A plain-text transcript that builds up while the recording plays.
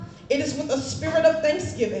It is with a spirit of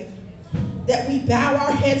thanksgiving that we bow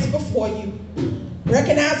our heads before you.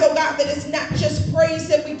 Recognize, oh God, that it's not just praise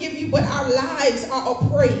that we give you, but our lives are a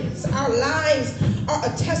praise. Our lives are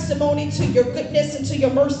a testimony to your goodness and to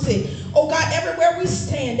your mercy. Oh God, everywhere we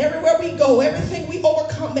stand, everywhere we go, everything we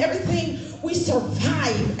overcome, everything we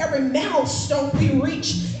survive, every milestone we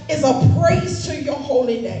reach is a praise to your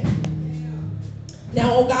holy name.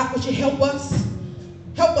 Now, oh God, would you help us?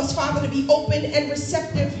 Help us, Father, to be open and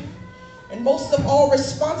receptive, and most of all,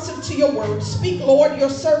 responsive to your word. Speak, Lord, your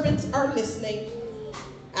servants are listening.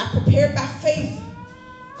 I'm prepared by faith.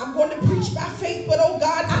 I'm going to preach by faith, but oh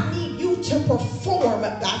God, I need you to perform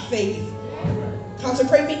by faith.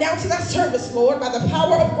 Consecrate me now to thy service, Lord, by the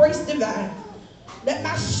power of grace divine. Let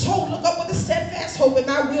my soul look up with a steadfast hope, and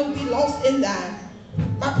my will be lost in thine.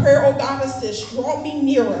 My prayer, oh God, is this: draw me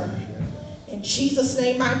nearer. In Jesus'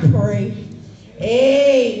 name I pray.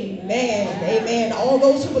 Amen. Amen. All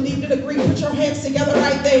those who believe and agree, put your hands together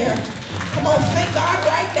right there. Come on, thank God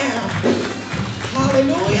right now.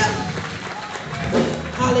 Hallelujah.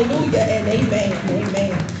 Hallelujah and amen.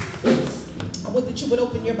 Amen. I would that you would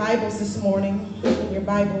open your Bibles this morning. Open your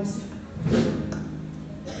Bibles.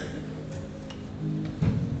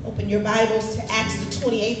 Open your Bibles to Acts the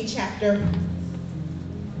 28th chapter.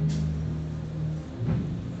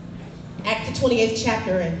 Acts the 28th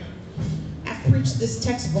chapter. And I've preached this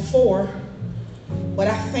text before, but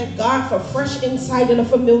I thank God for fresh insight in a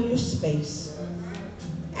familiar space.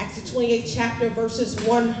 Acts the 28th chapter, verses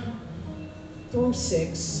 1 through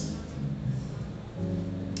 6.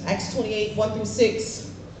 Acts 28, 1 through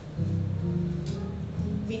 6.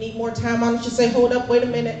 If you need more time, why don't you say, hold up, wait a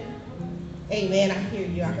minute. Amen, I hear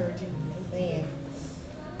you, I heard you. Amen.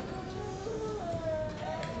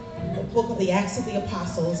 The book of the Acts of the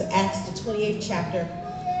Apostles, Acts the 28th chapter,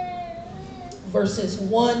 verses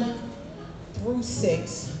 1 through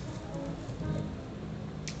 6.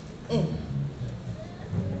 I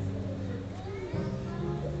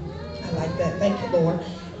like that. Thank you, Lord.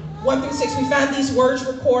 1 through 6, we find these words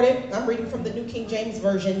recorded. I'm reading from the New King James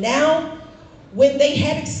Version. Now, when they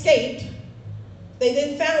had escaped, they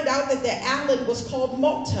then found out that the island was called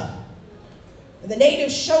Malta. And the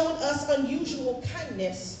natives showed us unusual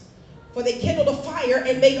kindness, for they kindled a fire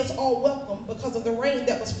and made us all welcome because of the rain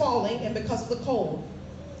that was falling and because of the cold.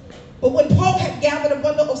 But when Paul had gathered a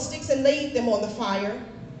bundle of sticks and laid them on the fire,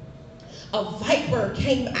 a viper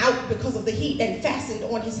came out because of the heat and fastened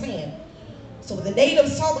on his hand. So when the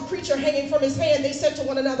natives saw the creature hanging from his hand, they said to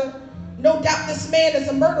one another, no doubt this man is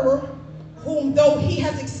a murderer, whom though he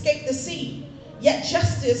has escaped the sea, yet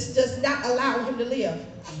justice does not allow him to live.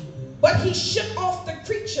 But he shook off the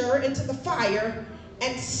creature into the fire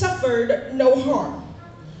and suffered no harm.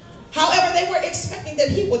 However, they were expecting that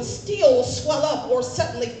he would still swell up or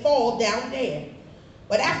suddenly fall down dead.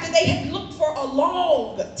 But after they had looked for a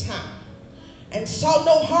long time and saw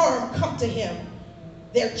no harm come to him,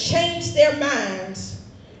 they changed their minds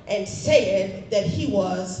and said that he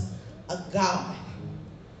was a god.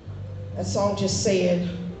 That song just said,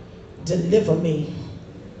 deliver me.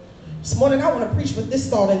 This morning I want to preach with this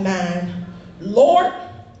thought in mind. Lord,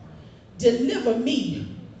 deliver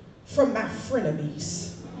me from my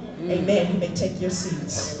frenemies. Amen. You may take your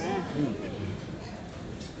seats. Amen.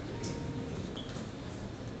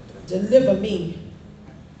 Deliver me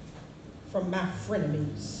from my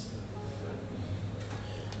frenemies.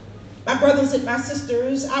 My brothers and my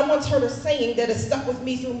sisters, I once heard a saying that has stuck with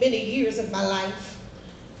me through many years of my life.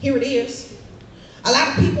 Here it is. A lot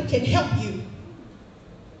of people can help you.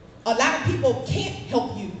 A lot of people can't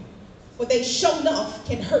help you, but they sure enough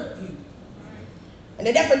can hurt you. In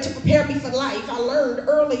an effort to prepare me for life, I learned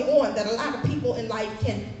early on that a lot of people in life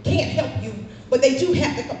can't help you, but they do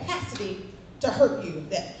have the capacity to hurt you.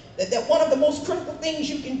 That one of the most critical things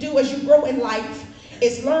you can do as you grow in life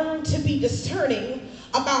is learn to be discerning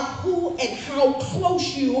about who and how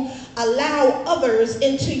close you allow others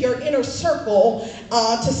into your inner circle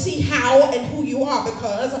to see how and who you are,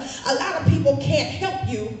 because a lot of people can't help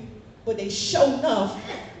you, but they sure enough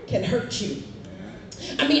can hurt you.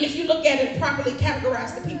 I mean, if you look at it and properly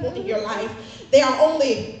categorize the people in your life, there are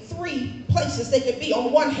only three places they can be.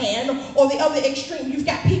 On one hand, or the other extreme, you've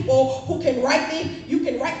got people who you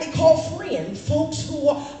can rightly call friends, folks who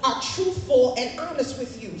are truthful and honest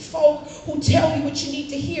with you, folk who tell you what you need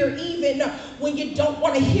to hear even when you don't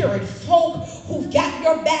want to hear it, folk who've got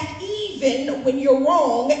your back even when you're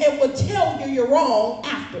wrong and will tell you you're wrong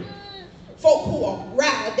after, folk who are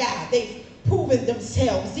ride or die. They've proven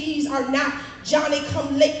themselves. These are not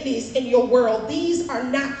Johnny-come-latelys in your world. These are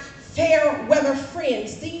not fair weather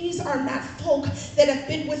friends. These are not folk that have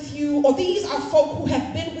been with you, or these are folk who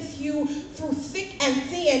have been with you through thick and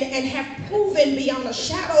thin and have proven beyond a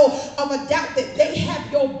shadow of a doubt that they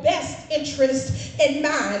have your best interest in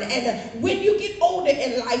mind. And when you get older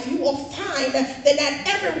in life, you will find that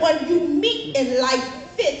not everyone you meet in life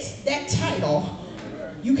fits that title.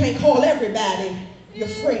 You can't call everybody your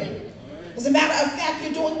friend. As a matter of fact,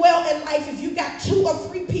 you're doing well in life if you got 2 or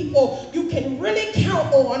 3 people you can really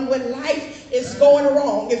count on when life is going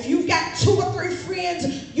wrong. If you've got 2 or 3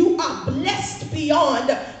 friends, you are blessed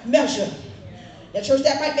beyond measure. Now, church,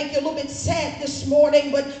 that might make you a little bit sad this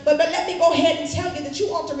morning, but let me go ahead and tell you that you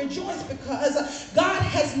ought to rejoice because God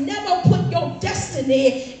has never put your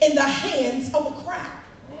destiny in the hands of a crowd.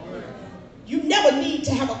 You never need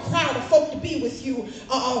to have a crowd of folk to be with you,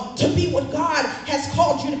 to be what God has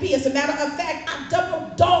called you to be. As a matter of fact, I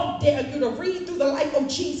double dog dare you to read through the life of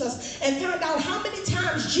Jesus and find out how many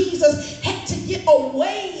times Jesus had to get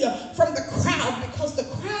away from the crowd because the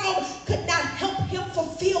crowd could not help him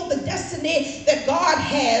fulfill the destiny that God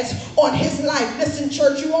has on his life. Listen,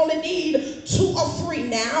 church, you only need 2 or 3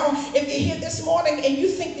 now. If you're here this morning and you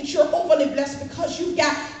think that you're overly blessed because you've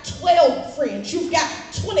got 12 friends, you've got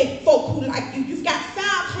 20 folk who like you, you've got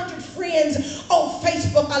 500 friends on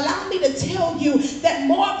Facebook, allow me to tell you that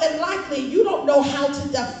more than likely you don't know how to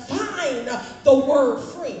define the word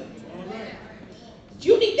friend.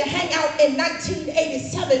 You need to hang out in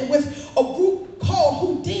 1987 with a group called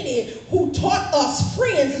Houdini who taught us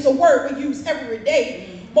friends is a word we use every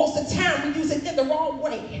day. Most of the time we use it in the wrong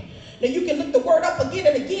way. Now you can look the word up again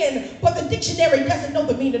and again, but the dictionary doesn't know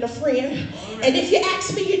the meaning of friend. And if you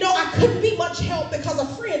ask me, you know, I couldn't be much help because a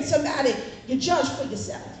friend, somebody you judge for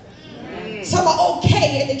yourself. Some are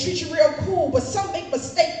okay and they treat you real cool, but some make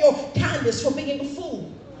mistake your kindness for being a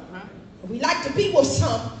fool. We like to be with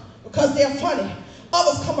some because they're funny.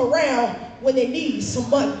 Others come around when they need some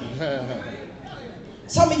money.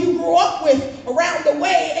 Some of you grew up with around the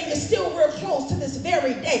way and you're still real close to this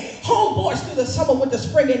very day. Homeboys through the summer, winter,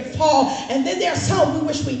 spring, and fall. And then there's some we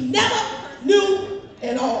wish we never knew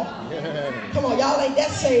at all. Come on, y'all ain't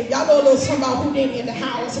that saved. Y'all know a little something about Houdini in the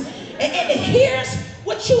house. And here's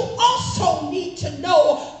what you also need to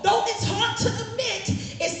know, though it's hard to admit,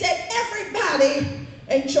 is that everybody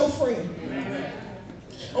ain't your friend.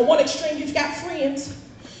 On one extreme, you've got friends,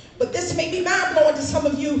 but this may be mind-blowing to some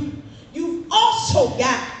of you. You've also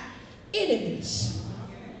got enemies.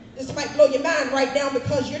 This might blow your mind right now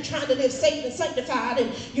because you're trying to live safe and sanctified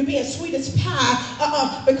and you're being sweet as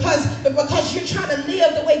pie because you're trying to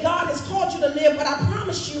live the way God has called you to live. But I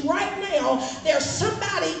promise you right now, there's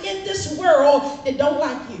somebody in this world that don't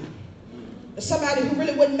like you. There's somebody who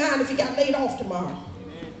really wouldn't mind if you got laid off tomorrow.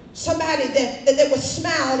 Somebody that would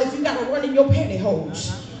smile if you got a run in your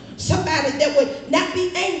pantyhose. Somebody that would not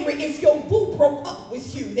be angry if your boo broke up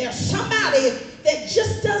with you. There's somebody that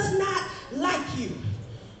just does not like you.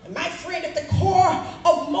 And my friend, at the core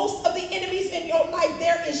of most of the enemies in your life,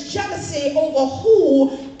 there is jealousy over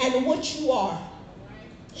who and what you are.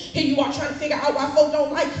 Here you are trying to figure out why folks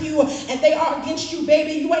don't like you and they are against you,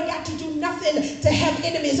 baby. You ain't got to do nothing to have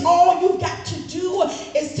enemies. All you've got to do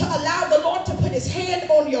is to allow the Lord to put his hand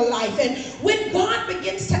on your life. And when God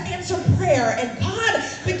begins to answer prayer and God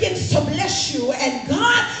begins to bless you and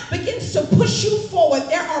God begins to push you forward,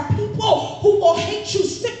 there are people who will hate you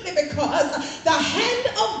simply because the hand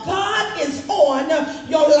of God is on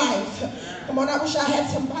your life. Come on, I wish I had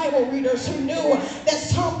some Bible readers who knew that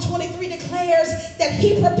Psalm 23 declares that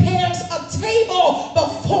he prepares a table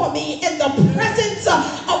before me in the presence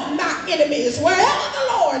of my enemies. Wherever the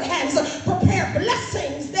Lord has prepared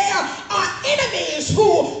blessings, there are enemies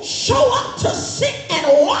who show up to sit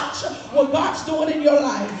and watch what God's doing in your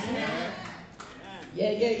life.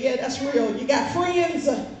 Yeah, that's real. You got friends,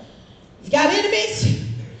 you've got enemies,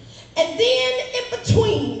 and then in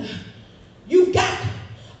between, you've got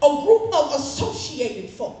a group of associated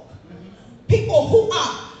folk. People who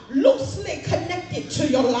are loosely connected to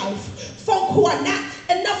your life. Folk who are not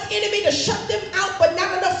enough enemy to shut them out, but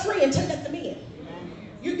not enough friend to let them in.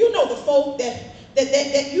 You know the folk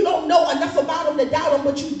that you don't know enough about them to doubt them,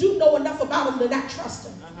 but you do know enough about them to not trust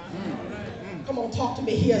them. Come on, talk to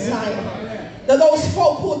me here, Zion. Now, those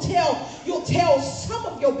folk who you'll tell some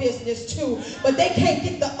of your business to, but they can't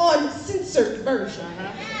get the uncensored version.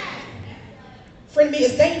 Frenemy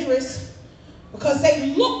is dangerous because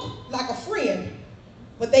they look like a friend,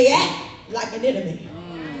 but they act like an enemy.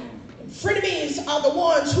 Frenemies are the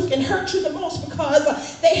ones who can hurt you the most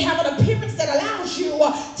because they have an appearance that allows you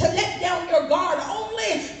to let down your guard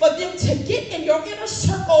only for them to get in your inner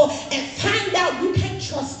circle and find out you can't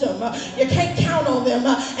trust them, you can't count on them,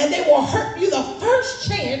 and they will hurt you the first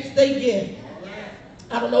chance they get.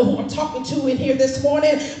 I don't know who I'm talking to in here this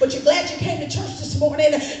morning, but you're glad you came to church this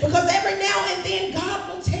morning, because every now and then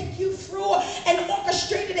God will take you through an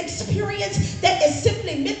orchestrated experience that is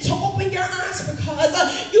simply meant to open your eyes,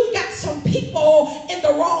 because you've got some people in the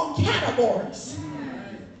wrong categories.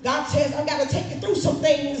 God says, I've got to take you through some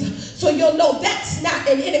things so you'll know that's not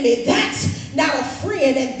an enemy, that's not a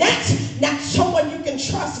friend, and that's not someone you can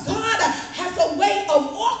trust. God has a way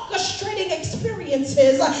of orchestrating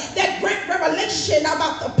experiences that grant revelation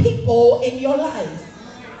about the people in your life.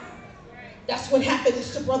 That's what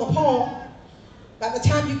happens to Brother Paul. By the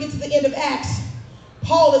time you get to the end of Acts,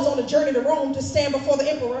 Paul is on a journey to Rome to stand before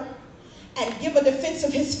the emperor and give a defense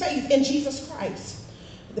of his faith in Jesus Christ.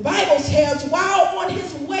 The Bible says, while on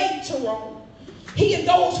his way to Rome, he and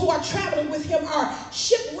those who are traveling with him are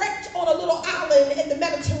shipwrecked on a little island in the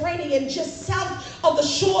Mediterranean just south of the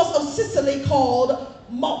shores of Sicily called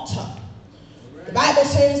Malta. The Bible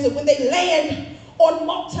says that when they land on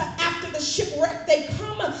Malta after the shipwreck, they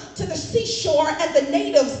come to the seashore, and the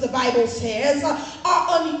natives, the Bible says,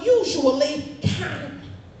 are unusually kind.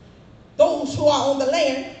 Those who are on the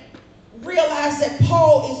land realize that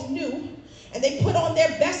Paul is new, and they put on their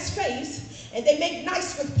best face, and they make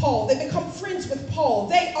nice with Paul. They become friends with Paul.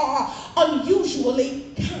 They are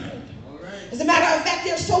unusually kind. As a matter of fact,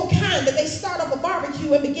 they're so kind that they start up a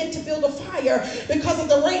barbecue and begin to build a fire because of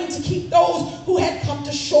the rain to keep those who had come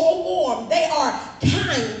to shore warm. They are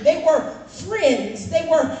kind. They were friends. They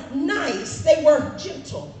were nice. They were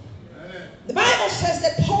gentle. The Bible says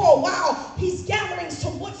that Paul, while he's gathering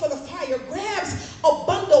some wood for the fire, grabs a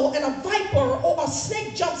bundle, and a viper or a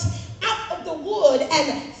snake jumps out of the wood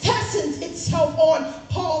and fastens itself on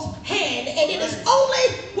Paul's hand. And it is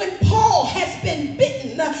only when Paul has been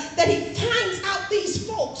bitten that he finds out these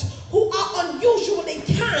folks who are unusually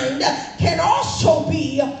kind can also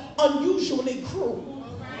be unusually cruel.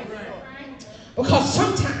 Because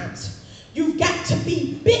sometimes you've got to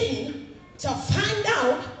be bitten to find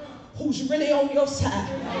out who's really on your side.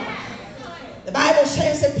 The Bible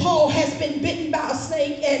says that Paul has been bitten by a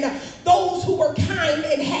snake, and those who were kind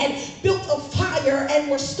and had built a fire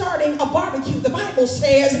and were starting a barbecue, the Bible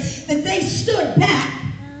says that they stood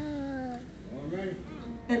back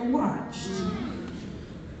and watched.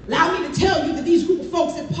 Allow me to tell you that these group of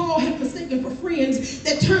folks that Paul had forsaken for friends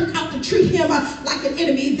that turned out to treat him like an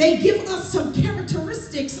enemy, they give us some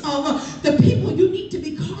characteristics of the people you need to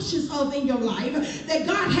be cautious of in your life, that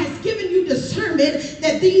God has given you discernment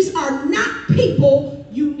that these are not people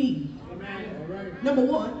you need. Amen. Number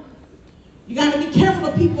one, you got to be careful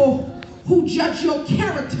of people who judge your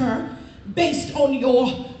character based on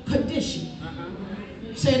your condition.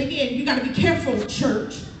 Say it again, you got to be careful,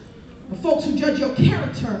 church, the folks who judge your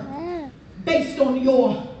character based on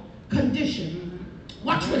your condition.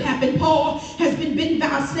 Watch what happened. Paul has been bitten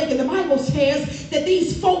by a snake, and the Bible says that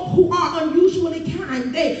these folk who are unusually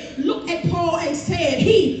kind, they looked at Paul and said,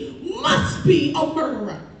 he must be a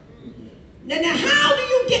murderer. Now how do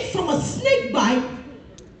you get from a snake bite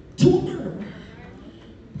to a murderer?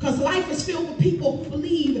 Because life is filled with people who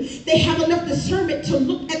believe they have enough discernment to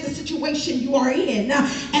look at the situation you are in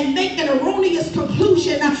and make an erroneous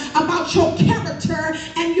conclusion about your character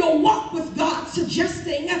and your walk with God,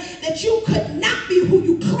 suggesting that you could not be who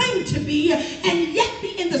you claim to be and yet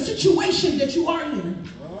be in the situation that you are in.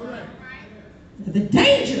 All right. The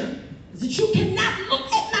danger is that you cannot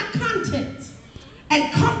look at my contents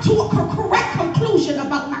and come to a correct conclusion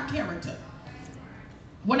about my character.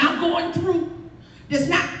 When I'm going through, does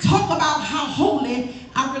not talk about how holy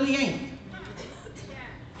I really am.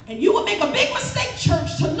 And you would make a big mistake,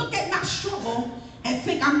 church, to look at my struggle and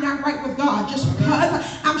think I'm not right with God. Just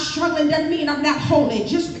because I'm struggling doesn't mean I'm not holy.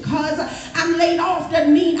 Just because I'm laid off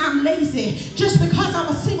doesn't mean I'm lazy. Just because I'm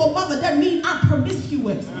a single mother doesn't mean I'm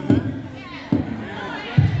promiscuous.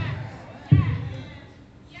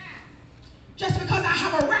 Just because I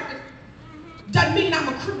have a record doesn't mean I'm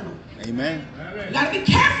a criminal. Amen. You got to be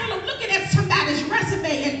careful of looking at somebody's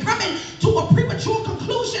resume and coming to a premature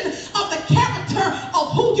conclusion of the character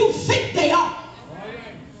of who you think they are.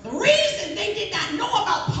 The reason they did not know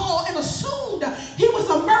about Paul and assumed he was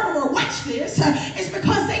a murderer, watch this, is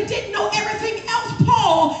because they didn't know everything else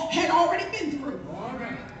Paul had already been through.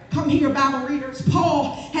 Come here, Bible readers.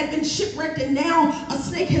 Paul had been shipwrecked, and now a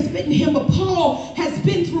snake has bitten him, but Paul has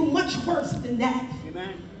been through much worse than that.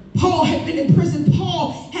 Amen. Paul had been in prison.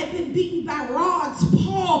 Paul had been beaten by rods.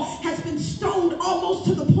 Paul has been stoned almost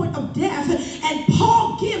to the point of death. And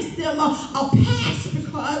Paul gives them a pass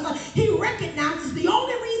because he recognizes the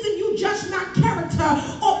only reason you judge my character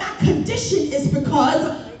or my condition is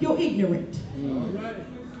because you're ignorant.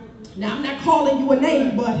 Now, I'm not calling you a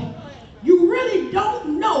name, but you really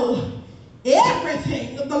don't know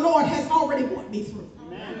Everything the Lord has already brought me through.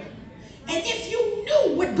 And if you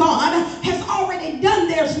knew what God has already done,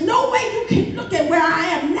 there's no way you can look at where I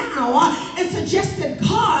am now and suggest that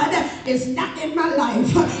God is not in my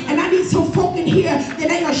life. And I need some folk in here that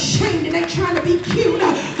ain't ashamed and ain't trying to be cute,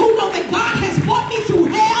 who know that God has brought me through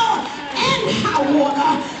hell and high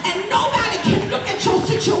water. And nobody can look at your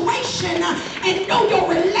situation and know your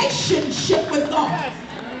relationship with God.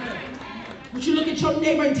 But you look at your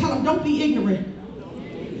neighbor and tell him, don't be ignorant.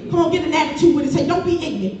 Come on, get an attitude with it. Say, don't be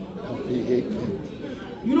ignorant.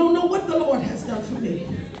 You don't know what the Lord has done for me.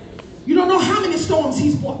 You don't know how many storms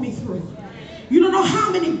he's brought me through. You don't know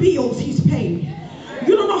how many bills he's paid.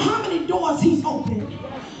 You don't know how many doors he's opened.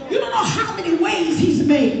 You don't know how many ways he's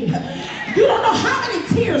made. You don't know how many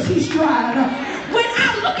tears he's dried. When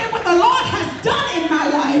I look at what the Lord has done in my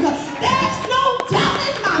life, there's no doubt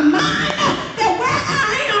in my mind that where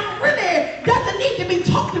I am really doesn't need to be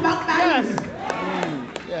talked about by you.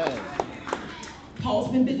 Yes.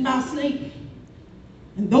 Paul's been bitten by a snake,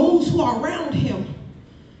 and those who are around him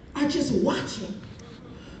are just watching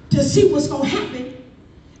to see what's going to happen,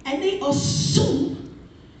 and they assume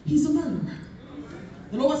he's a murderer.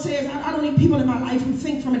 The Lord says, I don't need people in my life who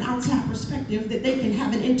think from an outside perspective that they can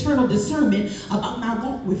have an internal discernment about my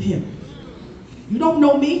walk with him. You don't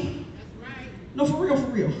know me. No, for real, for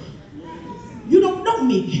real. You don't know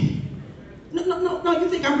me. No, you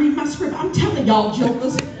think I read my script. I'm telling y'all,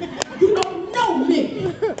 jokers. You don't know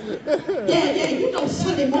me. Yeah, you know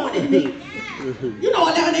Sunday morning me. You know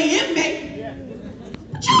 11 a.m. me.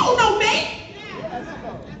 But you don't know me.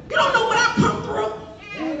 You don't know what I've come through.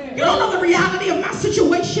 You don't know the reality of my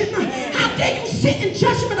situation. How dare you sit in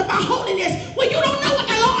judgment about holiness when you don't know what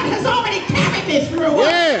the Lord has already carried me through.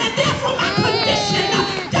 Yeah. And therefore my condition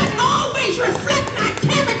doesn't always reflect my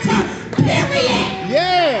character, period.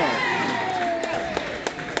 Yeah.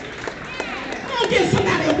 I'll give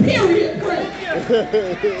somebody a period break.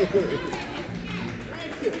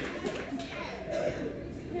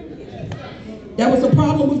 That was the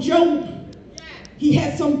problem with Job. He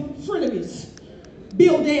had some frenemies.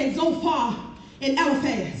 Bildad, Zophar, and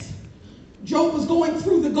Eliphaz. Job was going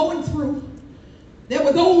through the going through. There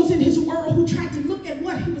were those in his world who tried to look at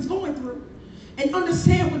what he was going through and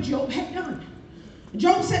understand what Job had done.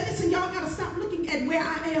 Job said, listen, y'all got to stop looking at where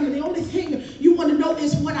I am, and the only thing you want to know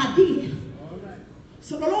is what I did.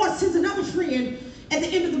 So the Lord sends another friend at the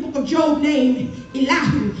end of the book of Job named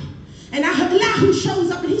Elihu. And Elihu shows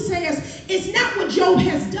up and he says, it's not what Job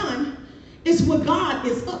has done, it's what God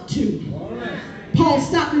is up to. Paul,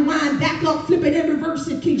 stop, rewind, back up, flip it, and reverse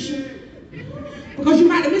it, Keisha. Because you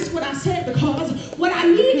might have missed what I said, because what I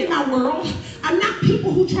need in my world are not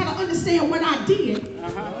people who try to understand what I did,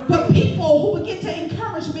 but people who begin to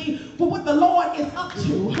encourage me for what the Lord is up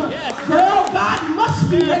to. Yes. Girl, God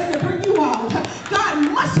must be ready to bring you out.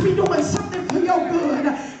 God must be doing something for your good.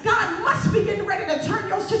 God must be getting ready to turn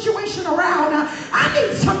your situation around. I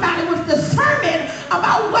need somebody with discernment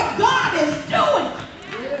about what God is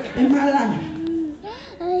doing in my life.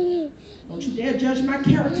 Don't you dare judge my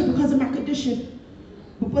character because of my condition.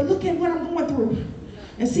 But look at what I'm going through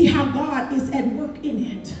and see how God is at work in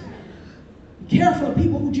it. Be careful of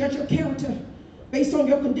people who judge your character based on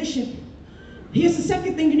your condition. Here's the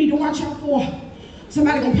second thing you need to watch out for.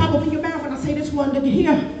 Somebody gonna pop up in your mouth when I say this one. Look at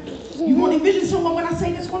here. You won't envision someone when I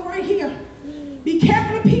say this one right here. Be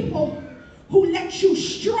careful of people who let you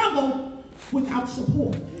struggle without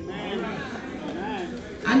support.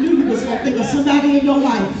 I knew you was gonna think of somebody in your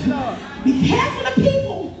life. Be careful of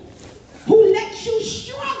people who let you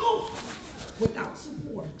struggle without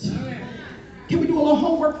support. Can we do a little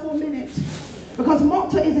homework for a minute? Because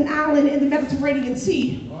Malta is an island in the Mediterranean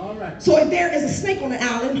Sea. So if there is a snake on the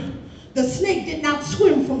island, the snake did not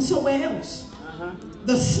swim from somewhere else.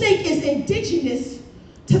 The snake is indigenous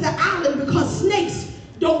to the island because snakes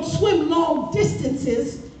don't swim long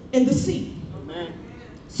distances in the sea.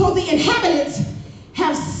 So the inhabitants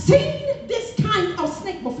have seen this kind of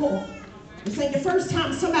snake before. This ain't the first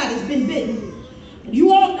time somebody's been bitten.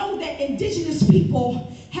 You all know that indigenous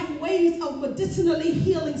people have ways of medicinally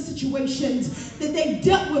healing situations that they've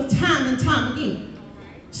dealt with time and time again.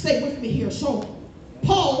 Stay with me here. So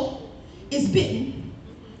Paul is bitten.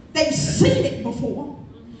 They've seen it before.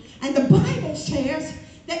 And the Bible says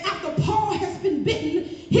that after Paul has been bitten,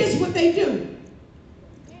 here's what they do.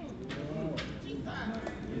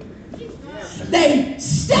 They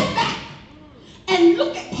step back and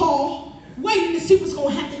look at Paul, waiting to see what's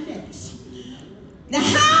going to happen next. Now,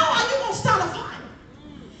 how are you going to start a fire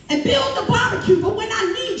and build the barbecue, but when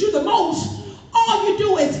I need you the most, all you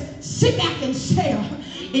do is sit back and stare?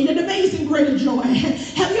 in an amazing greater joy.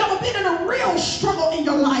 Have you ever been in a real struggle in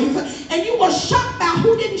your life and you were shocked by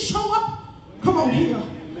who didn't show up? Come on here.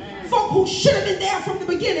 Folk who should have been there from the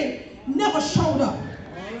beginning never showed up.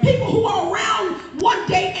 People who are around one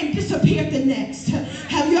day and disappeared the next.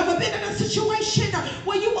 Have you ever been in a situation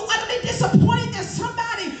where you were utterly disappointed that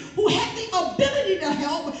somebody who had the ability to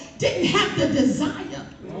help didn't have the desire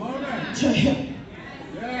to help?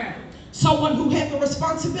 Someone who had the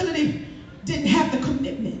responsibility didn't have the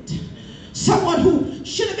commitment. Someone who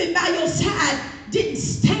should have been by your side didn't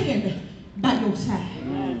stand by your side.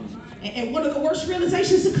 And one of the worst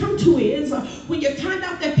realizations to come to is when you find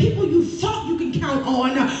out that people you thought you can count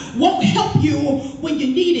on won't help you when you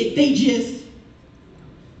need it. They just...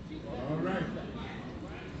 All right.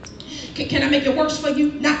 Can I make it worse for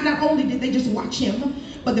you? Not only did they just watch him,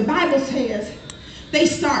 but the Bible says they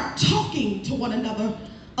start talking to one another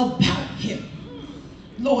about him.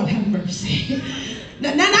 Lord have mercy.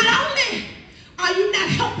 Now, not only are you not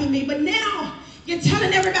helping me, but now you're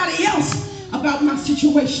telling everybody else about my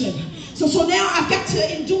situation. So now I've got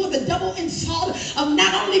to endure the double insult of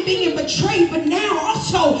not only being betrayed, but now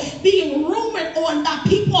also being rumored on by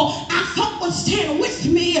people I thought would stand with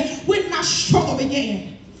me when my struggle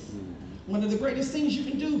began. One of the greatest things you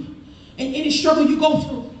can do in any struggle you go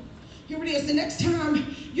through. Here it is. The next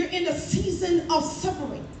time you're in a season of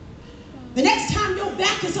suffering, the next time your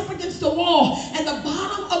back is up against the wall and the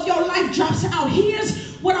bottom of your life drops out,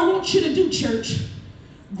 here's what I want you to do, church.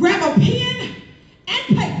 Grab a pen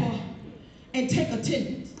and paper and take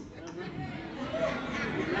attendance.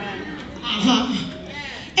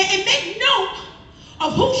 And make note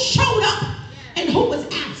of who showed up and who was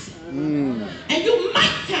absent. And you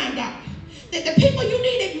might find out that the people you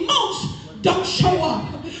needed most don't show up.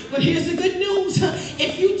 But here's the good news.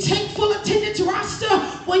 If you take full attendance roster,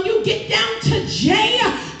 when you get down to J,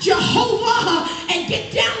 Jehovah, and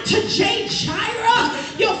get down to J, Jireh,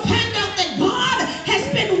 you'll find out that God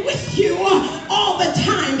has been with you all the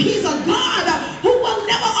time. He's a God who will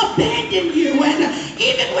never abandon you. And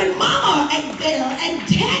even when mama ain't there, and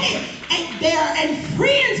daddy ain't there, and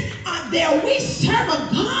friends aren't there, we serve a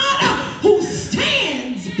God who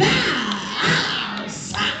stands by our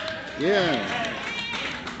side. Yeah.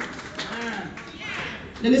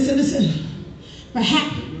 Now listen.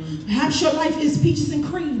 Perhaps your life is peaches and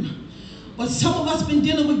cream, but some of us been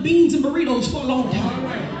dealing with beans and burritos for a long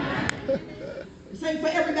time. This ain't for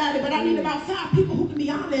everybody, but I need about 5 people who can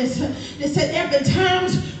be honest. They said there have been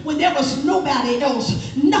times when there was nobody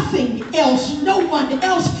else, nothing else, no one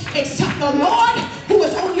else except the Lord who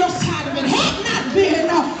was on your side. If it had not been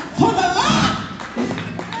for the Lord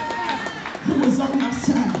who was on our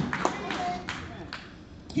side.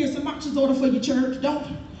 Here's some marching order for your church.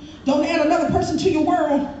 Don't add another person to your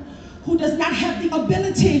world who does not have the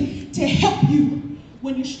ability to help you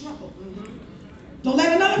when you struggle. Don't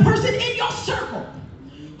let another person in your circle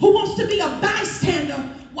who wants to be a bystander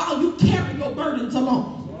while you carry your burdens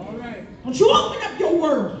alone. All right. Don't you open up your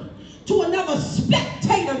world to another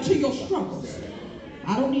spectator to your struggles.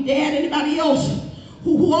 I don't need to add anybody else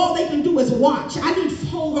who all they can do is watch. I need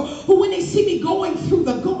folk who, when they see me going through,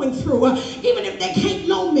 even if they can't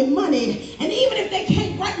loan me money, and even if they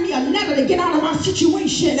can't write me a letter to get out of my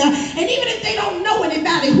situation, and even if they don't know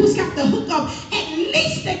anybody who's got the hookup, at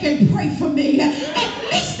least they can pray for me. At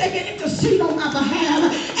least they can intercede on my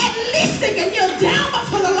behalf. At least they can kneel down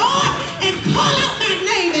before the Lord and call out my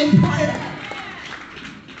name in prayer.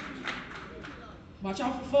 Watch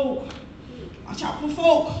out for folk. Watch out for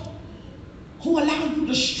folk who allow you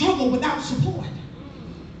to struggle without support.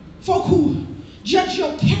 Folk who judge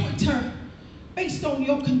your character based on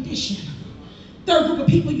your condition. Third group of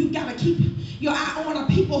people you've got to keep your eye on are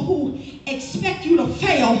people who expect you to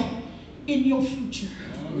fail in your future.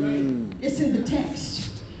 Right. It's in the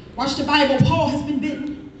text. Watch the Bible. Paul has been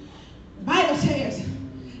bitten. The Bible says,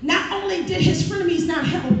 not only did his frenemies not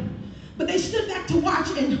help, but they stood back to watch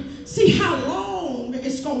and see how long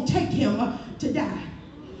it's going to take him to die.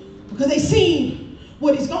 Because they seen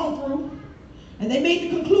what he's gone through, and they made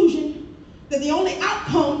the conclusion that the only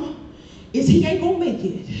outcome is he ain't gonna make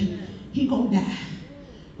it. He gonna die.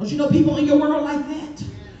 Don't you know people in your world like that?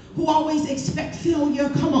 Who always expect failure?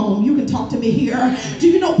 Come on, you can talk to me here. Do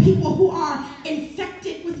you know people who are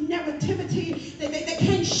infected with negativity? They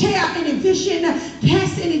can't share any vision,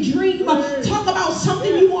 cast any dream, talk about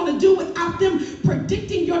something you want to do without them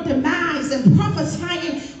predicting your demise and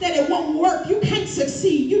prophesying that it won't work. You can't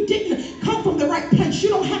succeed. You didn't come from the right place. You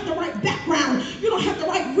don't have the right background. You don't have the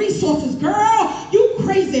right resources. Girl, you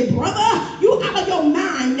crazy, brother. You out of your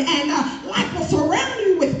mind. And life will surround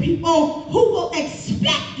you with people who will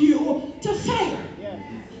expect you to fail.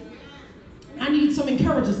 I need some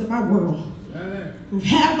encouragers in my world who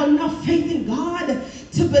have enough faith in God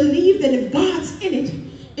to believe that if God's in it,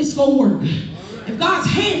 it's going to work. If God's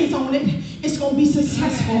hand is on it, it's going to be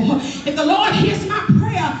successful. If the Lord hears my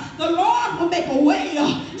prayer, the Lord will make a way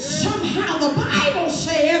somehow. The Bible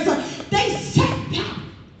says they sat back,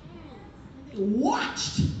 they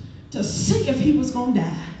watched to see if he was going to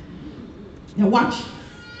die. Now watch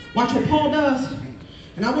what Paul does.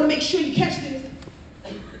 And I want to make sure you catch this.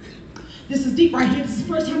 This is deep right here. This is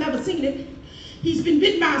the first time I've ever seen it. He's been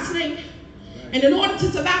bitten by a snake. And in order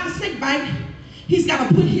to survive the snake bite, he's got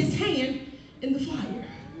to put his hand in the fire.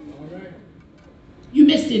 You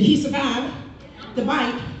missed it. He survived the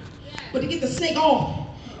bite. But to get the snake off,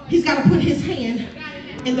 he's got to put his hand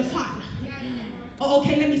in the fire. Oh,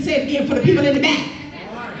 okay, let me say it again for the people in the back.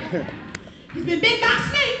 He's been bitten by a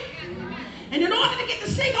snake. And in order to get the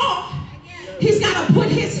snake off, he's got to put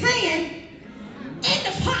his hand in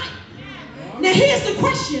the fire. Now here's the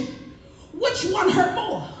question. Which one hurt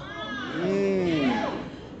more?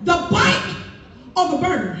 The bite or the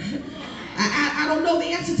burn? I don't know the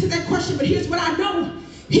answer to that question, but here's what I know.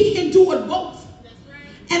 He endured both.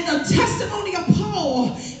 And the testimony of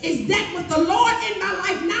Paul is that with the Lord in my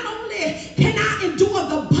life, not only can I endure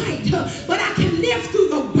the bite, but I can live through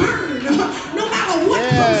the burn no matter what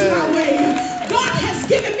comes my way. God has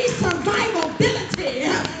given me survivability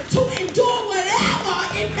to endure whatever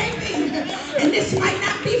it may be. And this might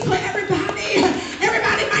not be for everybody.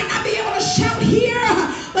 Everybody might not be able to shout here,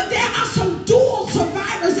 but there are some dual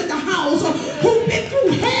survivors in the house who've been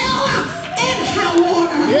through hell and high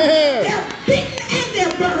water. They're bitten and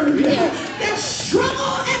they're burned. They've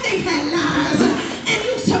struggled and they've had lives. And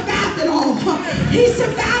you survived it all. He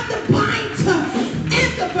survived the bite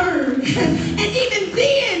and the burn. And even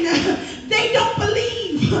then, they don't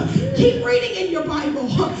believe. Keep reading in your Bible.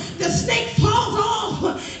 The snake falls off,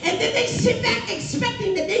 and then they sit back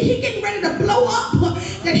expecting that he's getting ready to blow up,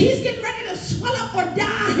 that he's getting ready to swell up or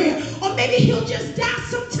die, or maybe he'll just die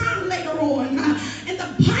sometime later on. And the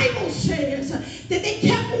Bible says that they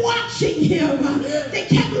kept watching him. They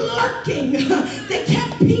kept lurking. They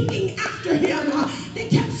kept peeking after him. They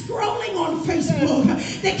kept scrolling on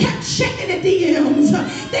Facebook. They kept checking the DMs.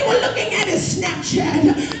 They were looking at his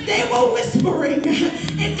Snapchat. They were whispering.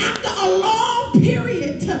 And after a long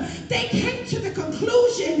period, they came to the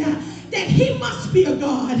conclusion that he must be a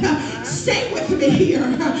god. Stay with me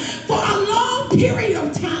here. For a long period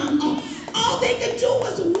of time, all they could do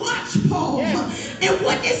was watch Paul. And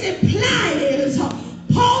what is implied is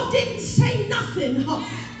Paul didn't say nothing.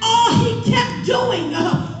 All he kept doing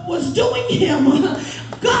was doing him.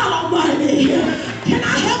 God Almighty, can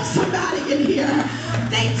I help somebody in here?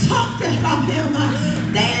 They talked about him.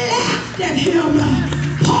 They laughed at him.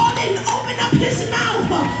 Paul didn't open up his mouth.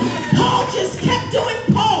 Paul just kept doing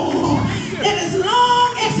Paul. And as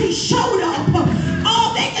long as he showed up,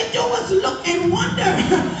 all they could do was look and wonder,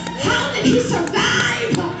 how did he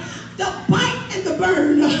survive the bite and the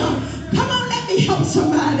burn? Come on, let me help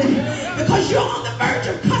somebody. Because you're on the verge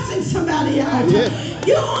of cussing somebody out.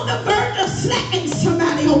 You're on the verge of slapping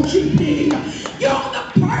somebody on GP. You're on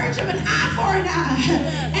the verge of an eye for an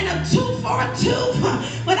eye and a tooth for a tooth.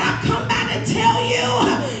 But I come by to tell you,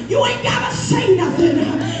 you ain't got to say nothing.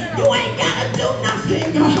 You ain't got to do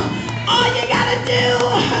nothing. All you got to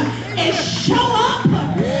do is show up.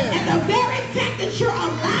 And the very fact that you're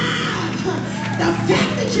alive, the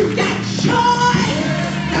fact that you've got joy,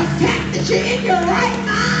 the fact that you're in your right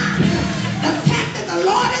mind, the fact that the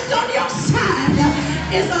Lord is on your side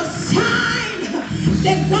is a sign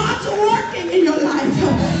that God's working in your life.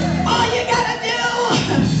 All you gotta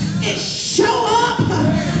do is show up.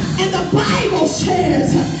 And the Bible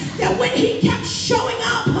says that when he kept showing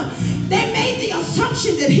up, they made the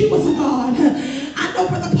assumption that he was a god. I know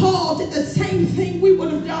Brother Paul did the same thing we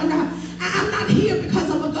would have done. I'm not here because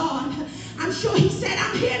I'm a god. I'm sure he said,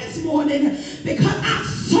 I'm here this morning because I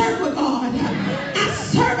serve a God. I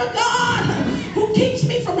serve a God who keeps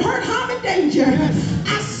me from hurt, harm, and danger.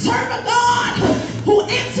 I serve a God who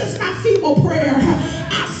answers my feeble prayer.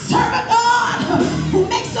 I serve a God who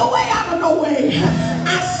makes a way out of no way.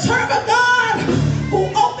 I serve a God who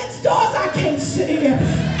opens doors I can't see.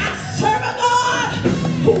 I serve a God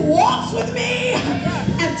who walks with me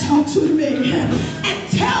and talks with me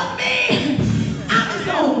and tells me I'm his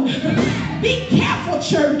own. Be careful,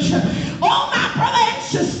 church. Oh, my brother and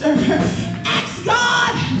sister, ask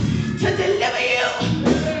God to deliver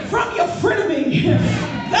you from your frenemy.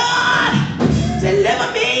 God,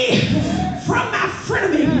 deliver me from my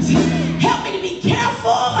frenemies. Help me to be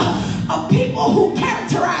careful of people who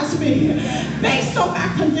characterize me based on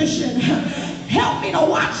my condition. Help me to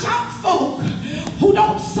watch out folk who who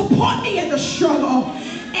don't support me in the struggle.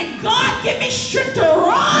 And God, give me strength to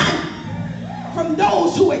run from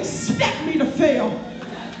those who expect me to fail.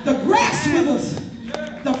 The grass withers,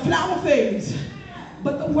 the flower fades,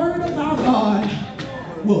 but the word of our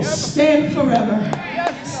God will stand forever.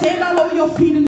 Stand all over your feet.